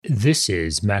This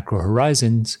is Macro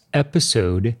Horizons,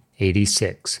 episode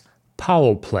 86,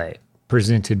 Powell Play,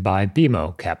 presented by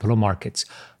BMO Capital Markets.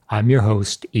 I'm your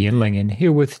host, Ian Lingen,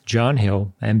 here with John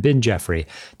Hill and Ben Jeffrey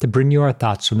to bring you our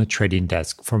thoughts from the trading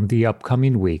desk from the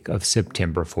upcoming week of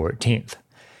September 14th.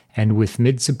 And with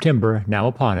mid-September now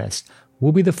upon us,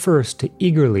 we'll be the first to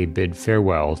eagerly bid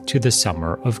farewell to the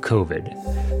summer of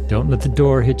COVID. Don't let the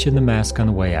door hit you in the mask on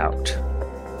the way out.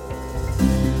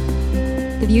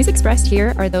 The views expressed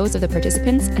here are those of the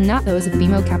participants and not those of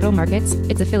BMO Capital Markets,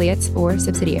 its affiliates, or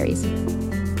subsidiaries.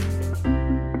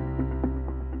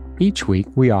 Each week,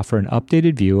 we offer an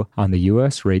updated view on the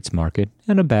U.S. rates market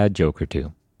and a bad joke or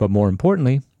two. But more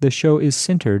importantly, the show is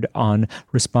centered on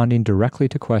responding directly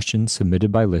to questions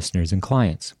submitted by listeners and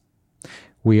clients.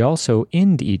 We also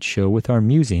end each show with our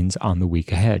musings on the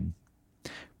week ahead.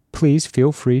 Please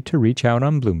feel free to reach out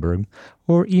on Bloomberg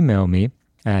or email me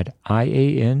at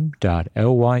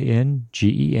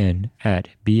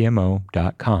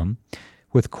ian.lyngen@bmo.com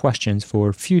with questions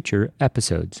for future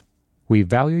episodes. We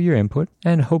value your input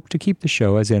and hope to keep the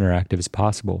show as interactive as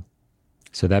possible.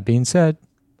 So that being said,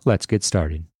 let's get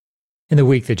started. In the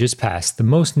week that just passed, the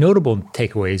most notable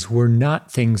takeaways were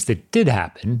not things that did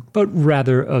happen, but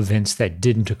rather events that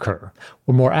didn't occur,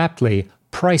 or more aptly,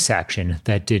 price action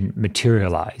that didn't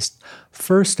materialize.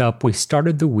 First up, we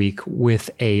started the week with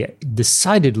a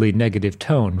decidedly negative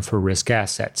tone for risk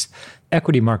assets.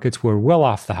 Equity markets were well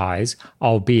off the highs,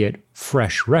 albeit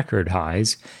fresh record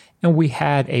highs, and we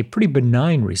had a pretty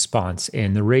benign response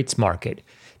in the rates market.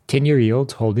 10-year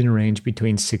yields holding a range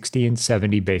between 60 and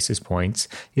 70 basis points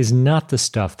is not the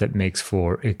stuff that makes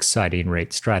for exciting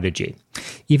rate strategy.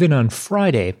 Even on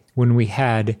Friday, when we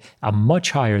had a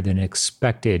much higher than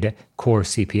expected core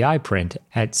CPI print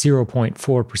at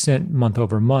 0.4% month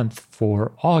over month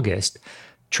for August,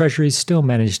 Treasuries still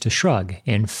managed to shrug.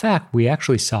 In fact, we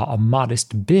actually saw a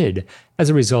modest bid as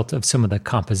a result of some of the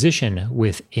composition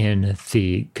within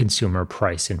the consumer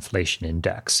price inflation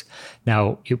index.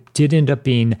 Now, it did end up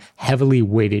being heavily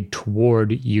weighted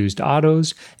toward used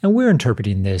autos, and we're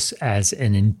interpreting this as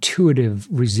an intuitive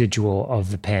residual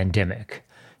of the pandemic.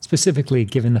 Specifically,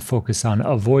 given the focus on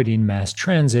avoiding mass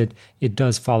transit, it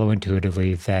does follow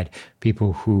intuitively that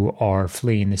people who are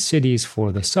fleeing the cities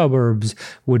for the suburbs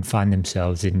would find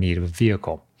themselves in need of a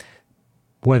vehicle.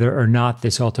 Whether or not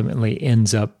this ultimately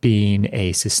ends up being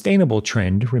a sustainable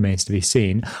trend remains to be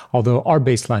seen, although our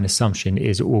baseline assumption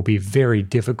is it will be very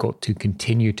difficult to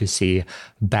continue to see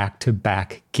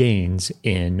back-to-back gains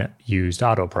in used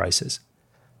auto prices.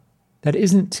 That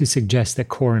isn't to suggest that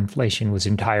core inflation was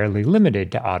entirely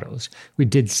limited to autos. We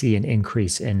did see an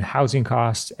increase in housing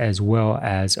costs as well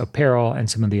as apparel and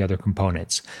some of the other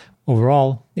components.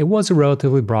 Overall, it was a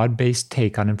relatively broad-based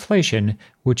take on inflation,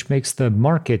 which makes the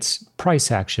market's price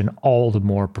action all the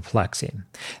more perplexing.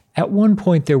 At one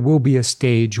point, there will be a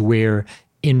stage where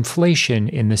inflation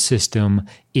in the system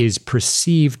is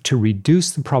perceived to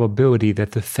reduce the probability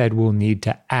that the Fed will need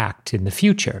to act in the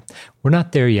future. We're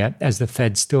not there yet, as the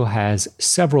Fed still has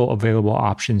several available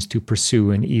options to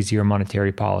pursue an easier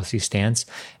monetary policy stance.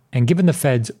 And given the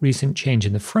Fed's recent change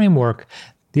in the framework,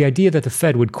 the idea that the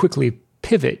Fed would quickly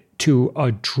pivot to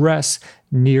address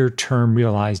near-term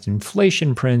realized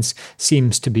inflation prints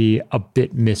seems to be a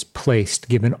bit misplaced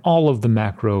given all of the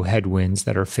macro headwinds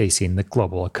that are facing the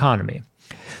global economy.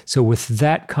 So with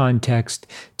that context,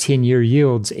 10-year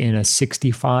yields in a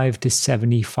 65 to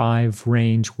 75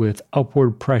 range with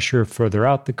upward pressure further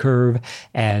out the curve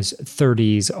as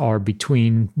 30s are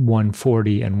between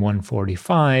 140 and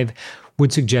 145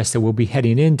 would suggest that we'll be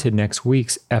heading into next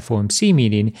week's FOMC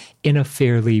meeting in a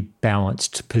fairly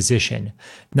balanced position.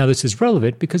 Now, this is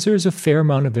relevant because there is a fair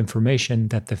amount of information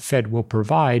that the Fed will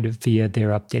provide via their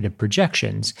updated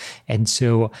projections. And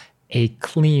so a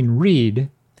clean read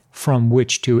from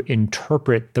which to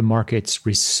interpret the market's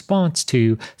response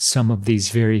to some of these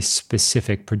very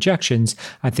specific projections,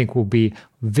 I think will be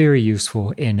very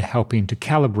useful in helping to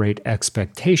calibrate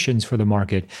expectations for the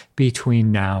market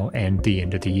between now and the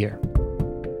end of the year.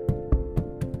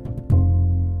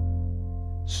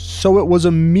 So it was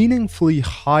a meaningfully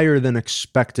higher than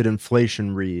expected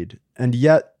inflation read, and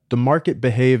yet the market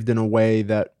behaved in a way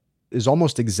that is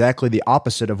almost exactly the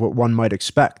opposite of what one might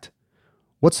expect.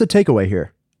 What's the takeaway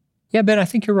here? Yeah, Ben, I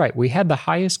think you're right. We had the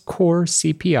highest core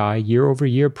CPI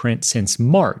year-over-year print since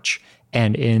March,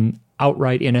 and in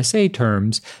outright NSA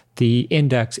terms, the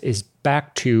index is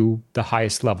back to the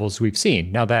highest levels we've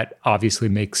seen. Now, that obviously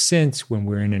makes sense when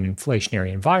we're in an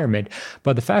inflationary environment,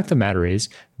 but the fact of the matter is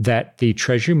that the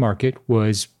Treasury market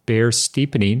was bear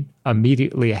steepening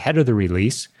immediately ahead of the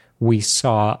release, we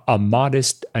saw a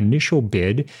modest initial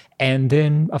bid, and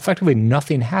then effectively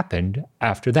nothing happened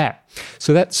after that.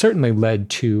 So that certainly led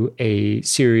to a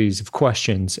series of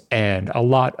questions and a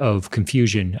lot of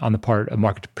confusion on the part of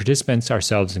market participants,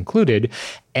 ourselves included.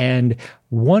 And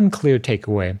one clear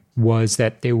takeaway was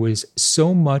that there was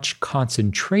so much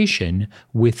concentration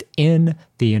within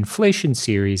the inflation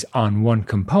series on one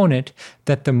component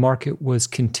that the market was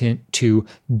content to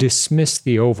dismiss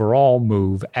the overall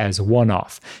move as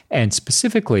one-off. And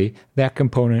specifically, that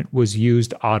component was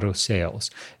used auto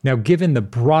sales. Now, given the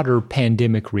broader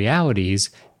pandemic realities,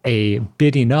 a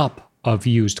bidding up of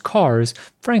used cars,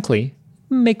 frankly,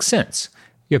 makes sense.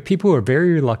 You have people who are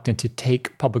very reluctant to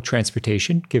take public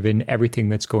transportation, given everything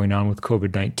that's going on with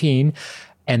COVID-19.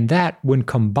 And that, when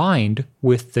combined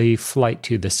with the flight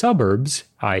to the suburbs,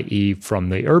 i.e. from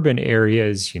the urban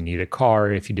areas, you need a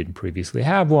car if you didn't previously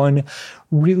have one,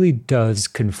 really does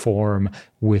conform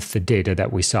with the data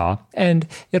that we saw. And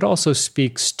it also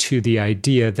speaks to the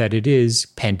idea that it is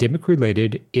pandemic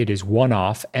related, it is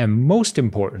one-off, and most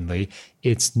importantly,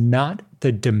 it's not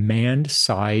the demand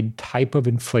side type of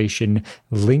inflation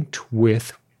linked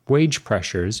with wage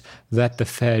pressures that the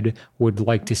Fed would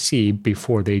like to see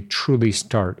before they truly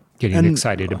start getting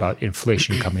excited about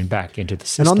inflation coming back into the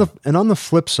system. And on the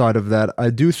flip side of that, I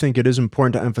do think it is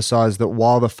important to emphasize that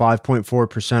while the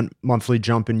 5.4% monthly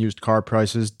jump in used car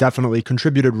prices definitely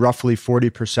contributed roughly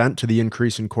 40% to the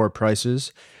increase in core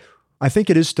prices, I think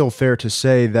it is still fair to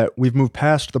say that we've moved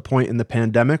past the point in the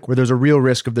pandemic where there's a real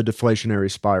risk of the deflationary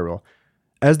spiral.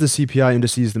 As the CPI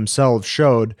indices themselves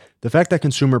showed, the fact that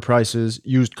consumer prices,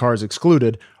 used cars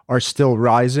excluded, are still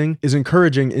rising is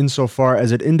encouraging insofar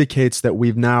as it indicates that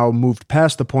we've now moved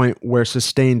past the point where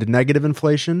sustained negative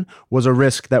inflation was a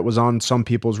risk that was on some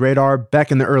people's radar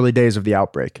back in the early days of the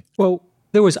outbreak. Well,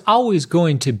 there was always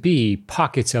going to be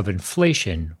pockets of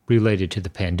inflation related to the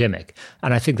pandemic.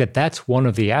 And I think that that's one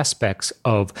of the aspects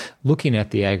of looking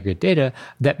at the aggregate data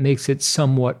that makes it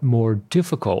somewhat more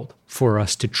difficult for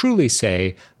us to truly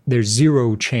say there's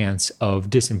zero chance of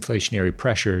disinflationary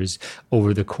pressures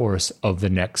over the course of the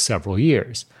next several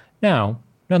years. Now,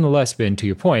 nonetheless, Ben, to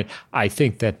your point, I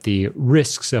think that the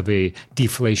risks of a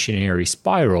deflationary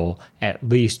spiral, at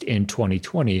least in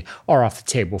 2020, are off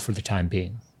the table for the time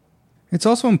being. It's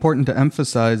also important to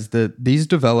emphasize that these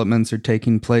developments are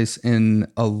taking place in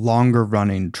a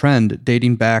longer-running trend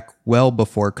dating back well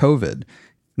before COVID.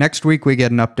 Next week, we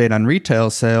get an update on retail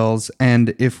sales,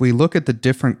 and if we look at the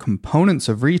different components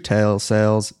of retail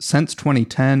sales, since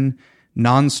 2010,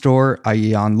 non-store,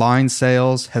 i.e. online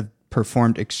sales, have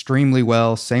performed extremely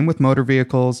well. Same with motor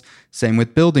vehicles, same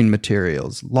with building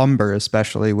materials. Lumber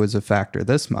especially was a factor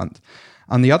this month.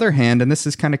 On the other hand, and this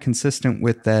is kind of consistent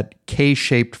with that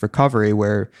K-shaped recovery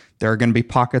where there are going to be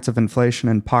pockets of inflation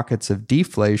and pockets of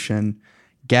deflation,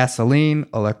 gasoline,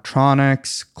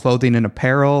 electronics, clothing and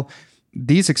apparel,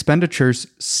 these expenditures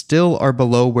still are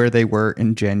below where they were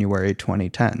in January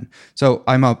 2010. So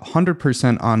I'm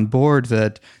 100% on board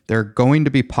that there are going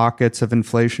to be pockets of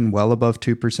inflation well above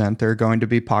 2%. There are going to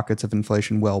be pockets of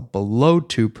inflation well below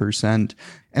 2%.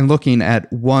 And looking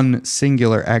at one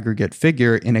singular aggregate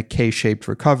figure in a K-shaped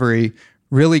recovery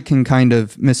really can kind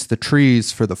of miss the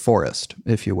trees for the forest,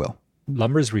 if you will.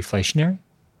 Lumber is reflationary?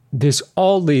 This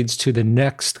all leads to the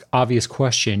next obvious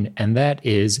question, and that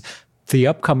is, the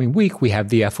upcoming week, we have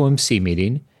the FOMC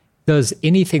meeting. Does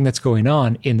anything that's going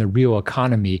on in the real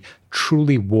economy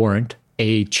truly warrant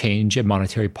a change in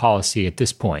monetary policy at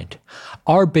this point?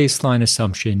 Our baseline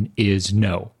assumption is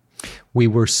no. We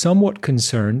were somewhat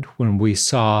concerned when we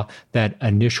saw that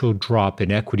initial drop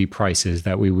in equity prices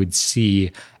that we would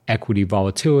see equity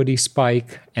volatility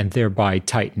spike and thereby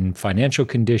tighten financial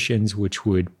conditions, which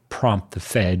would prompt the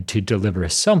Fed to deliver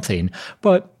something.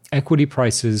 But equity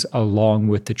prices, along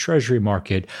with the Treasury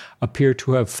market, appear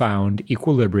to have found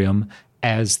equilibrium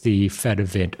as the Fed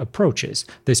event approaches.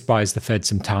 This buys the Fed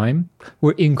some time.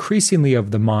 We're increasingly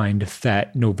of the mind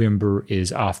that November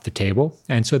is off the table,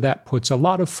 and so that puts a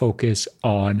lot of focus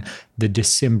on the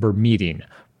December meeting.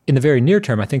 In the very near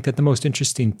term, I think that the most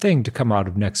interesting thing to come out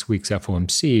of next week's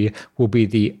FOMC will be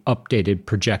the updated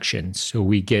projections. So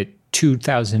we get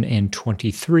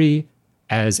 2023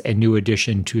 as a new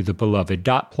addition to the beloved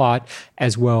dot plot,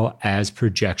 as well as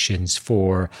projections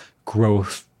for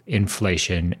growth,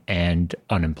 inflation, and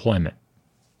unemployment.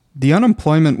 The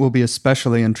unemployment will be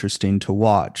especially interesting to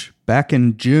watch. Back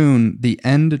in June, the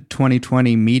end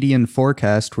 2020 median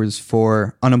forecast was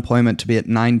for unemployment to be at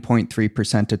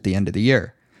 9.3% at the end of the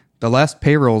year. The last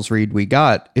payrolls read we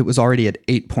got, it was already at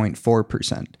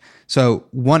 8.4%. So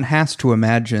one has to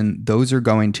imagine those are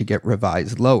going to get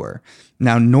revised lower.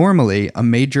 Now, normally, a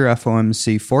major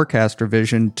FOMC forecast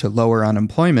revision to lower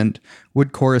unemployment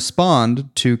would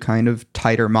correspond to kind of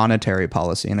tighter monetary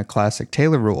policy in a classic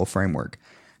Taylor rule framework.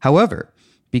 However,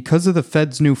 because of the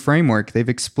Fed's new framework, they've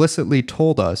explicitly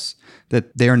told us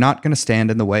that they are not going to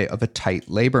stand in the way of a tight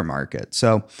labor market.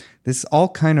 So this all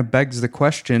kind of begs the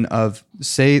question of,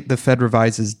 say the Fed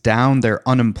revises down their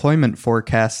unemployment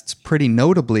forecasts pretty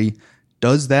notably,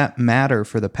 does that matter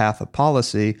for the path of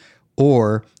policy,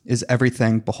 or is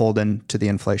everything beholden to the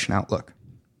inflation outlook?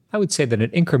 I would say that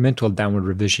an incremental downward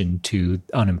revision to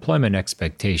unemployment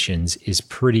expectations is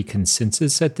pretty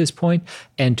consensus at this point.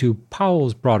 And to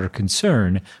Powell's broader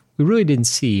concern, we really didn't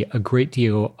see a great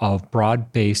deal of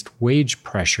broad-based wage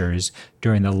pressures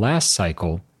during the last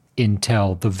cycle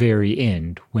until the very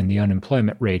end, when the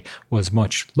unemployment rate was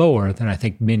much lower than I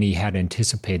think many had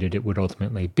anticipated it would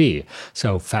ultimately be.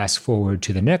 So fast forward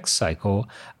to the next cycle,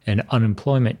 an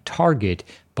unemployment target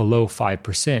below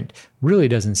 5% really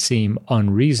doesn't seem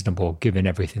unreasonable given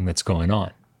everything that's going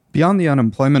on. Beyond the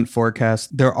unemployment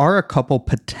forecast, there are a couple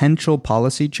potential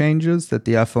policy changes that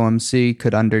the FOMC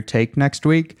could undertake next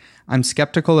week. I'm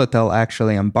skeptical that they'll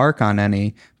actually embark on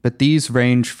any, but these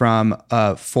range from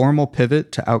a formal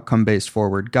pivot to outcome-based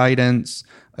forward guidance,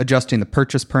 adjusting the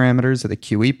purchase parameters of the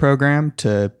QE program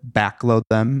to backload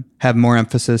them, have more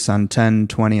emphasis on 10,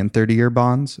 20, and 30-year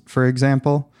bonds, for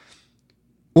example.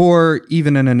 Or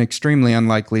even in an extremely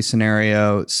unlikely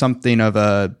scenario, something of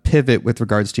a pivot with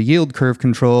regards to yield curve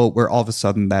control, where all of a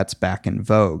sudden that's back in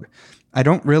vogue. I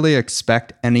don't really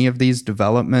expect any of these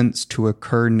developments to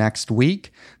occur next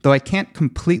week, though I can't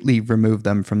completely remove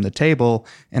them from the table.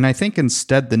 And I think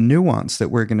instead the nuance that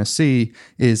we're going to see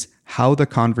is how the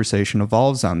conversation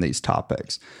evolves on these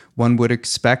topics. One would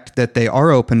expect that they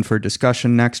are open for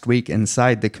discussion next week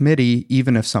inside the committee,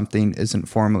 even if something isn't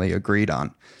formally agreed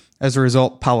on. As a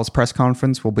result, Powell's press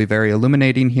conference will be very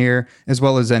illuminating here, as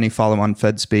well as any follow-on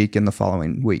Fed speak in the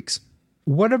following weeks.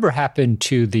 Whatever happened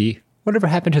to the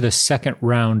second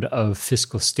round of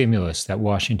fiscal stimulus that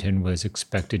Washington was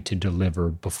expected to deliver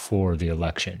before the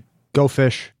election? Go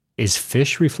fish. Is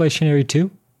fish reflationary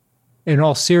too? In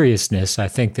all seriousness, I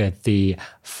think that the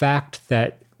fact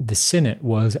that the Senate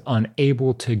was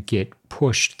unable to get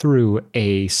pushed through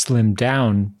a slimmed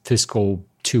down fiscal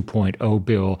 2.0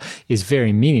 bill is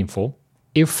very meaningful.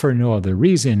 If for no other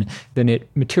reason, then it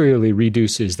materially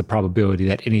reduces the probability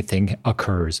that anything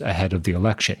occurs ahead of the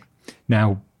election.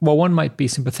 Now, while one might be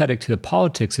sympathetic to the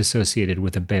politics associated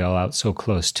with a bailout so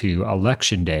close to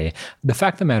Election Day, the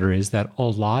fact of the matter is that a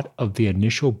lot of the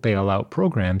initial bailout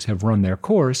programs have run their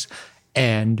course,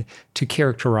 and to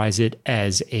characterize it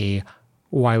as a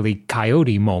Wile E.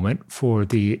 Coyote moment for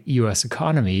the U.S.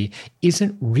 economy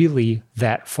isn't really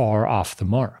that far off the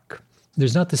mark.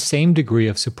 There's not the same degree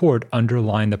of support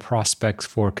underlying the prospects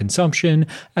for consumption,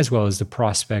 as well as the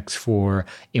prospects for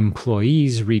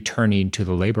employees returning to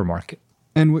the labor market.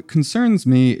 And what concerns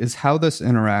me is how this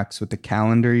interacts with the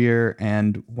calendar year,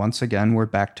 and once again, we're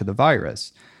back to the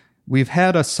virus. We've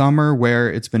had a summer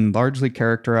where it's been largely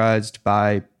characterized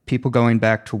by people going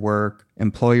back to work,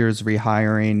 employers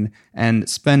rehiring, and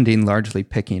spending largely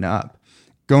picking up.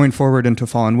 Going forward into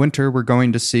fall and winter, we're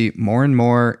going to see more and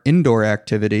more indoor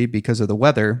activity because of the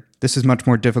weather. This is much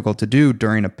more difficult to do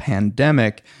during a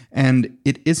pandemic, and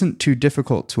it isn't too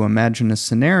difficult to imagine a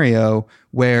scenario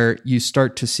where you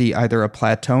start to see either a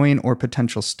plateauing or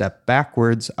potential step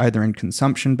backwards, either in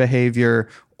consumption behavior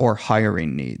or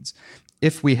hiring needs.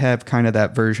 If we have kind of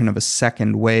that version of a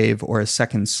second wave or a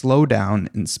second slowdown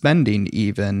in spending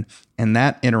even, and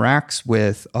that interacts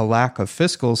with a lack of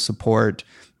fiscal support,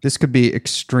 this could be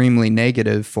extremely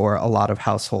negative for a lot of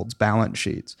households' balance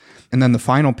sheets. And then the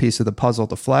final piece of the puzzle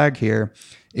to flag here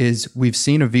is we've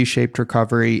seen a V-shaped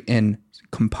recovery in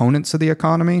components of the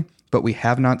economy, but we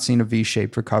have not seen a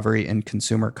V-shaped recovery in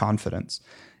consumer confidence.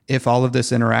 If all of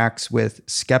this interacts with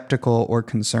skeptical or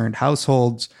concerned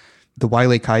households, the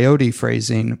Wile E. Coyote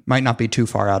phrasing might not be too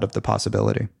far out of the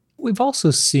possibility. We've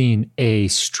also seen a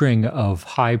string of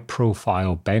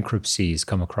high-profile bankruptcies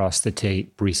come across the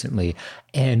tape recently.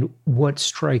 And what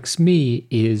strikes me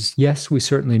is, yes, we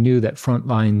certainly knew that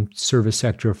frontline service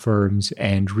sector firms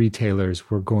and retailers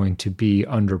were going to be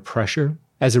under pressure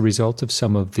as a result of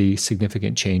some of the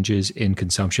significant changes in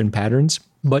consumption patterns.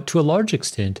 But to a large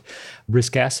extent,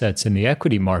 risk assets in the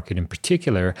equity market in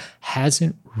particular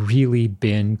hasn't really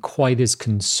been quite as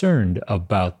concerned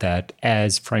about that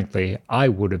as, frankly, I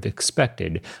would have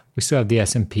expected. We still have the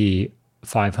S&P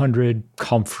 3,500,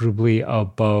 comfortably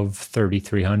above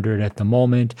 3,300 at the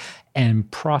moment, and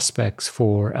prospects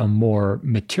for a more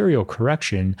material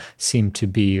correction seem to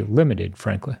be limited,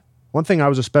 frankly. One thing I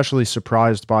was especially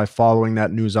surprised by following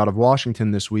that news out of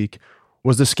Washington this week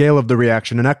was the scale of the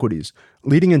reaction in equities.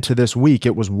 Leading into this week,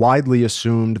 it was widely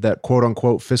assumed that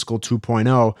quote-unquote fiscal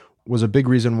 2.0 was a big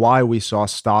reason why we saw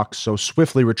stocks so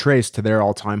swiftly retrace to their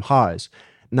all-time highs.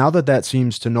 Now that that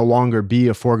seems to no longer be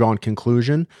a foregone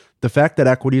conclusion, the fact that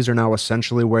equities are now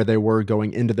essentially where they were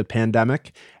going into the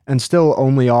pandemic and still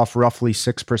only off roughly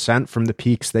 6% from the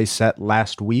peaks they set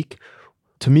last week,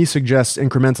 to me suggests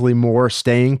incrementally more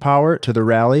staying power to the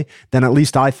rally than at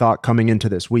least I thought coming into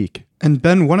this week. And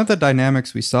Ben, one of the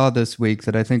dynamics we saw this week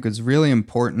that I think is really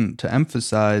important to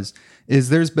emphasize is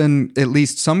there's been at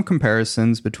least some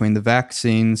comparisons between the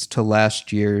vaccines to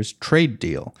last year's trade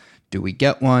deal. Do we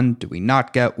get one? Do we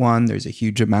not get one? There's a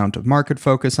huge amount of market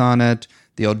focus on it.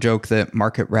 The old joke that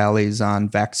market rallies on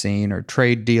vaccine or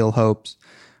trade deal hopes.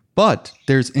 But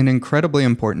there's an incredibly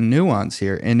important nuance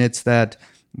here, and it's that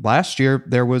last year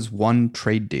there was one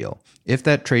trade deal. If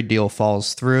that trade deal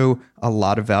falls through, a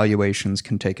lot of valuations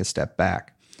can take a step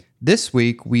back. This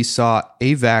week, we saw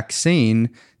a vaccine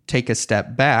take a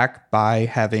step back by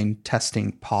having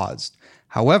testing paused.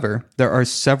 However, there are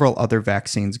several other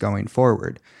vaccines going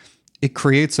forward. It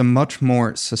creates a much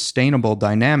more sustainable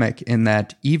dynamic in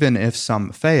that even if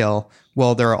some fail,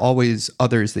 well, there are always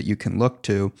others that you can look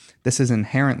to. This is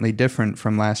inherently different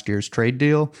from last year's trade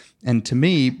deal, and to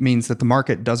me means that the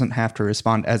market doesn't have to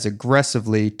respond as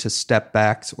aggressively to step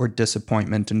backs or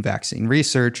disappointment in vaccine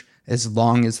research as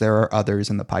long as there are others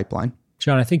in the pipeline.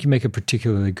 John, I think you make a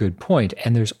particularly good point.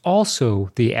 And there's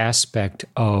also the aspect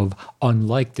of,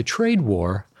 unlike the trade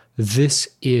war, this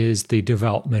is the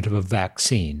development of a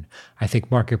vaccine. I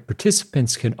think market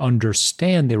participants can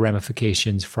understand the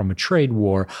ramifications from a trade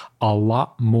war a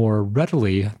lot more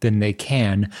readily than they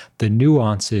can the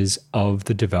nuances of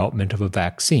the development of a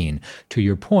vaccine. To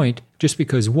your point, just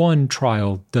because one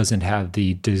trial doesn't have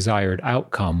the desired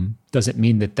outcome doesn't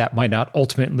mean that that might not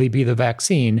ultimately be the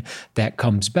vaccine that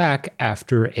comes back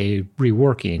after a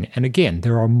reworking. And again,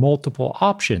 there are multiple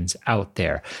options out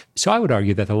there. So I would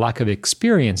argue that the lack of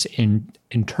experience in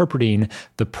interpreting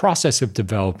the process of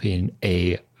developing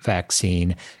a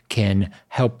vaccine can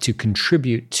help to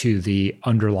contribute to the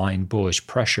underlying bullish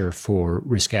pressure for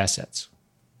risk assets.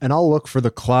 And I'll look for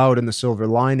the cloud and the silver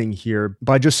lining here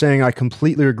by just saying I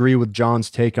completely agree with John's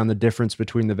take on the difference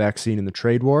between the vaccine and the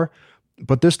trade war.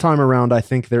 But this time around, I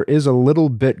think there is a little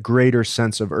bit greater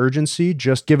sense of urgency,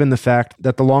 just given the fact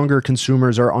that the longer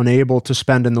consumers are unable to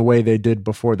spend in the way they did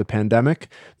before the pandemic,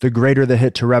 the greater the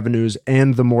hit to revenues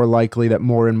and the more likely that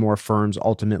more and more firms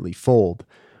ultimately fold.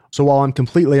 So while I'm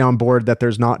completely on board that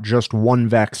there's not just one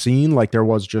vaccine like there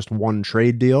was just one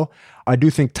trade deal, I do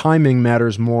think timing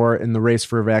matters more in the race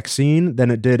for a vaccine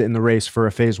than it did in the race for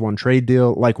a phase one trade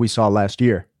deal like we saw last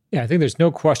year. Yeah, I think there's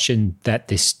no question that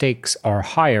the stakes are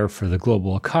higher for the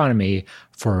global economy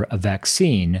for a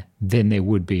vaccine than they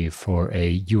would be for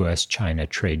a US-China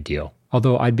trade deal.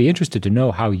 Although I'd be interested to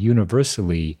know how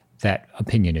universally that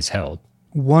opinion is held.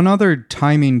 One other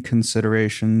timing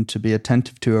consideration to be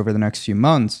attentive to over the next few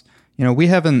months, we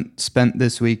haven't spent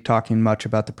this week talking much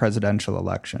about the presidential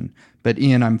election, but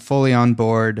Ian, I'm fully on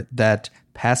board that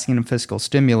passing a fiscal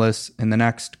stimulus in the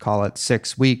next, call it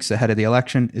 6 weeks ahead of the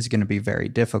election is going to be very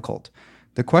difficult.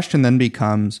 The question then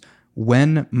becomes,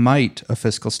 when might a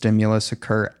fiscal stimulus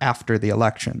occur after the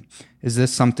election? Is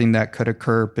this something that could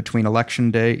occur between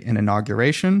Election Day and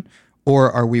inauguration,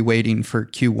 or are we waiting for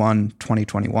Q1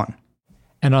 2021?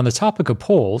 And on the topic of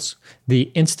polls,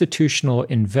 the Institutional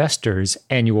Investors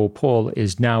annual poll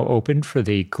is now open for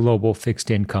the Global Fixed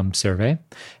Income Survey.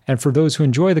 And for those who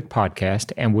enjoy the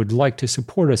podcast and would like to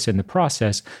support us in the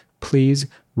process, please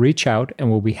reach out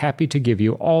and we'll be happy to give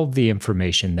you all the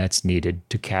information that's needed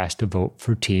to cast a vote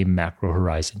for Team Macro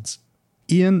Horizons.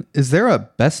 Ian, is there a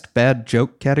best bad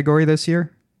joke category this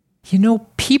year?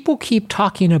 People keep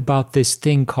talking about this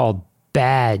thing called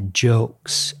bad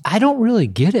jokes. I don't really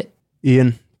get it.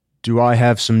 Ian, do I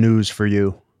have some news for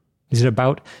you? Is it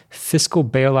about fiscal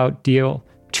bailout deal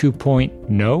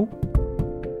 2.0?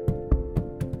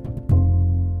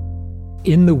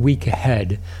 In the week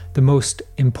ahead, the most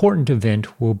important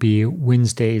event will be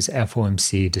Wednesday's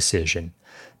FOMC decision.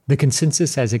 The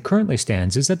consensus as it currently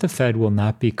stands is that the Fed will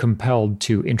not be compelled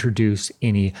to introduce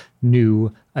any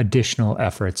new additional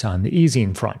efforts on the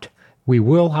easing front. We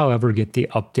will, however, get the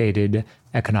updated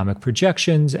economic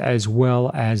projections as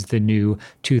well as the new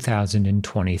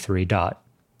 2023 dot.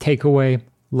 Takeaway,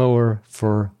 lower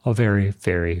for a very,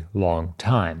 very long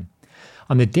time.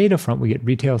 On the data front, we get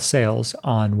retail sales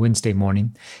on Wednesday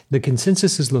morning. The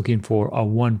consensus is looking for a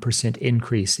 1%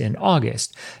 increase in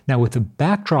August. Now, with the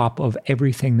backdrop of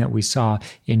everything that we saw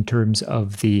in terms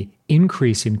of the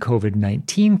increase in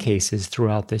COVID-19 cases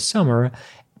throughout this summer,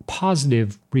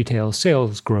 positive retail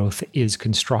sales growth is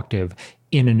constructive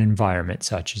in an environment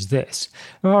such as this.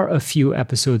 There are a few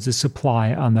episodes of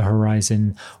supply on the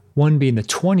horizon, one being the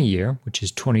 20-year, which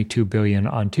is $22 billion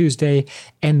on Tuesday,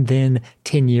 and then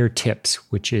 10-year TIPS,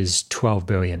 which is $12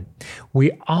 billion.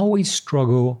 We always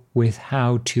struggle with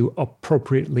how to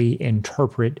appropriately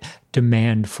interpret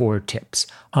demand for TIPS.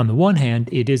 On the one hand,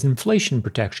 it is inflation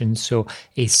protection, so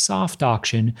a soft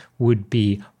auction would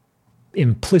be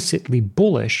implicitly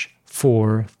bullish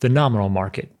for the nominal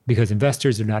market because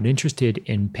investors are not interested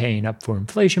in paying up for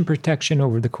inflation protection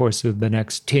over the course of the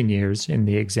next 10 years in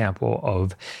the example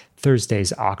of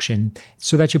Thursday's auction.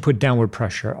 So that should put downward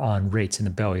pressure on rates in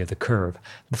the belly of the curve.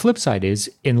 The flip side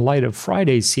is, in light of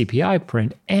Friday's CPI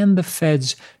print and the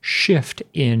Fed's shift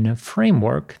in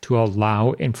framework to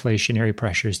allow inflationary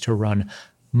pressures to run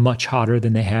much hotter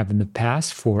than they have in the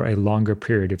past for a longer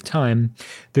period of time,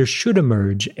 there should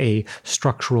emerge a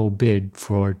structural bid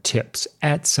for TIPS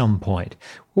at some point.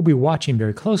 We'll be watching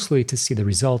very closely to see the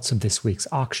results of this week's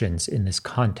auctions in this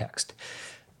context.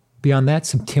 Beyond that,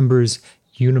 September's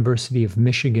University of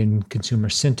Michigan consumer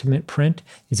sentiment print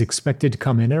is expected to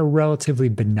come in at a relatively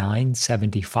benign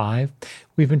 75.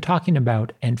 We've been talking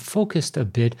about and focused a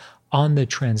bit on the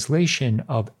translation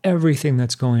of everything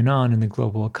that's going on in the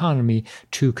global economy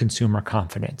to consumer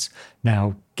confidence.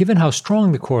 Now, given how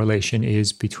strong the correlation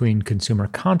is between consumer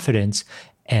confidence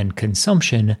and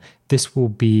consumption, this will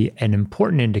be an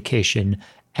important indication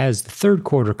as the third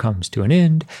quarter comes to an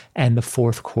end and the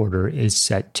fourth quarter is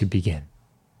set to begin.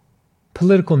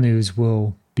 Political news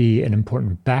will be an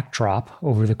important backdrop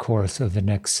over the course of the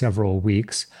next several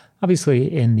weeks.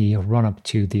 Obviously, in the run-up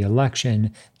to the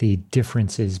election, the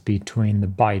differences between the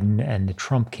Biden and the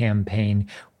Trump campaign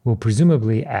will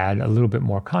presumably add a little bit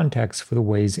more context for the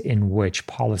ways in which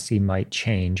policy might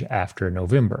change after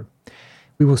November.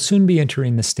 We will soon be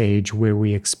entering the stage where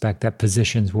we expect that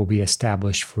positions will be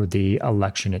established for the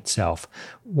election itself.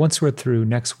 Once we're through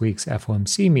next week's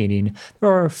FOMC meeting, there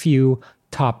are a few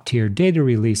top-tier data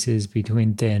releases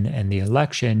between then and the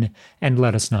election, and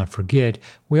let us not forget,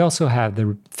 we also have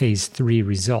the Phase 3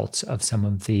 results of some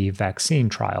of the vaccine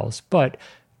trials. But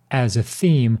as a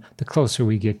theme, the closer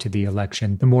we get to the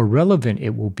election, the more relevant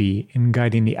it will be in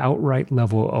guiding the outright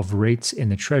level of rates in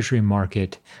the Treasury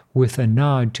market with a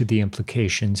nod to the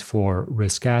implications for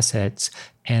risk assets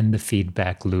and the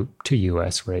feedback loop to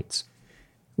U.S. rates.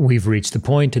 We've reached the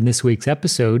point in this week's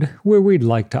episode where we'd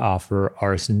like to offer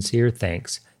our sincere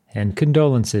thanks and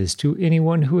condolences to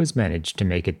anyone who has managed to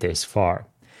make it this far.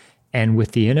 And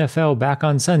with the NFL back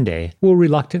on Sunday, we'll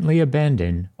reluctantly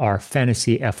abandon our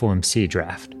fantasy FOMC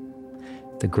draft.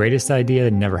 The greatest idea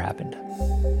that never happened.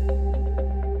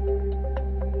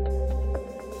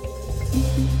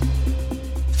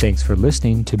 Thanks for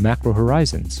listening to Macro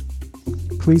Horizons.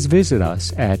 Please visit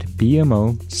us at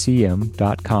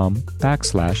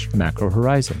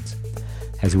bmocm.com/macrohorizons.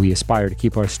 As we aspire to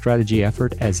keep our strategy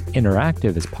effort as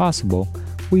interactive as possible,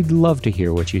 we'd love to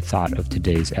hear what you thought of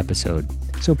today's episode.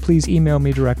 So please email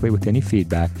me directly with any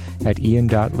feedback at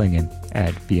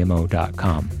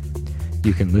ian.lingen@bmo.com.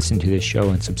 You can listen to this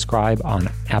show and subscribe on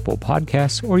Apple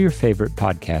Podcasts or your favorite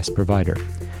podcast provider.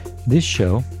 This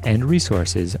show and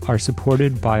resources are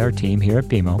supported by our team here at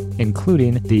BMO,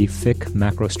 including the FIC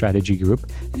Macro Strategy Group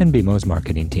and BMO's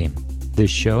marketing team. This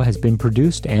show has been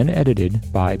produced and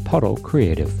edited by Puddle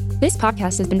Creative. This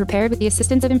podcast has been prepared with the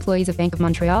assistance of employees of Bank of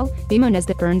Montreal, BMO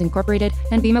Nesbitt Burns Incorporated,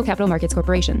 and BMO Capital Markets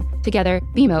Corporation. Together,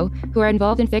 BMO, who are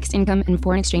involved in fixed income and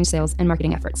foreign exchange sales and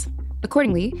marketing efforts.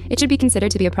 Accordingly, it should be considered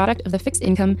to be a product of the fixed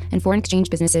income and foreign exchange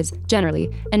businesses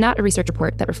generally, and not a research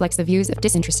report that reflects the views of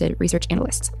disinterested research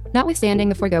analysts. Notwithstanding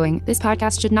the foregoing, this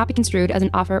podcast should not be construed as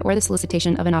an offer or the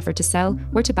solicitation of an offer to sell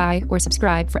or to buy or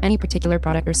subscribe for any particular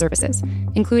product or services,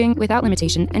 including, without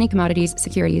limitation, any commodities,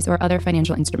 securities, or other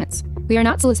financial instruments. We are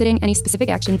not soliciting any specific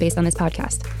action based on this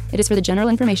podcast. It is for the general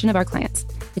information of our clients.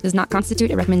 It does not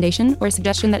constitute a recommendation or a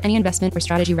suggestion that any investment or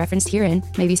strategy referenced herein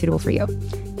may be suitable for you.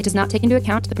 It does not take into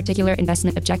account the particular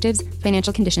investment objectives,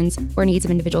 financial conditions, or needs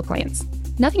of individual clients.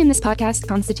 Nothing in this podcast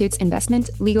constitutes investment,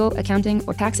 legal, accounting,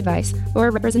 or tax advice, or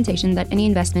a representation that any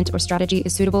investment or strategy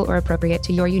is suitable or appropriate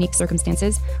to your unique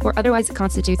circumstances, or otherwise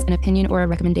constitutes an opinion or a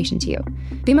recommendation to you.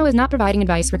 BMO is not providing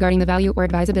advice regarding the value or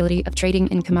advisability of trading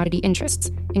in commodity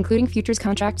interests, including futures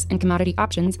contracts swaps and commodity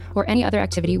options, or any other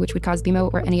activity which would cause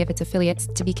BMO or any of its affiliates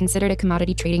to be considered a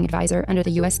commodity trading advisor under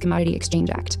the U.S. Commodity Exchange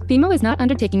Act. BMO is not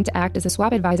undertaking to act as a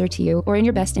swap advisor to you or in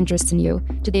your best interests in you.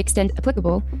 To the extent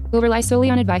applicable, will rely solely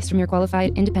on advice from your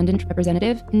qualified independent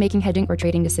representative in making hedging or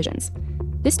trading decisions.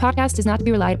 This podcast is not to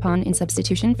be relied upon in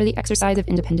substitution for the exercise of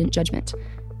independent judgment.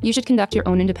 You should conduct your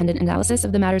own independent analysis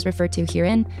of the matters referred to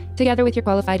herein, together with your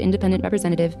qualified independent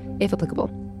representative, if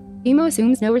applicable. BMO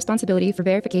assumes no responsibility for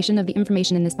verification of the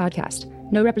information in this podcast.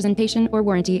 No representation or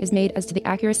warranty is made as to the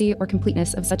accuracy or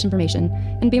completeness of such information,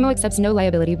 and BMO accepts no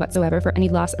liability whatsoever for any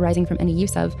loss arising from any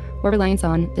use of or reliance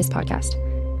on this podcast.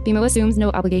 BMO assumes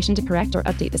no obligation to correct or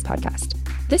update this podcast.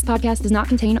 This podcast does not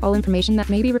contain all information that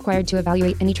may be required to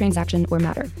evaluate any transaction or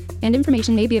matter, and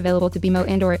information may be available to BMO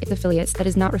and/or its affiliates that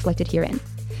is not reflected herein.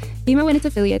 BMO and its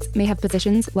affiliates may have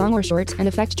positions, long or short, and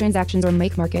affect transactions or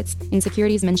make markets in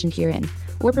securities mentioned herein,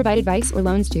 or provide advice or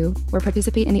loans to, or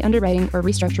participate in the underwriting or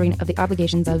restructuring of the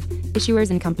obligations of, issuers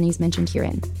and companies mentioned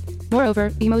herein. Moreover,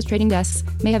 BMO's trading desks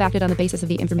may have acted on the basis of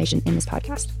the information in this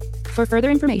podcast. For further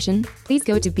information, please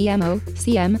go to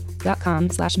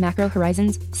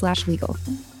bmocm.com/macrohorizons/legal.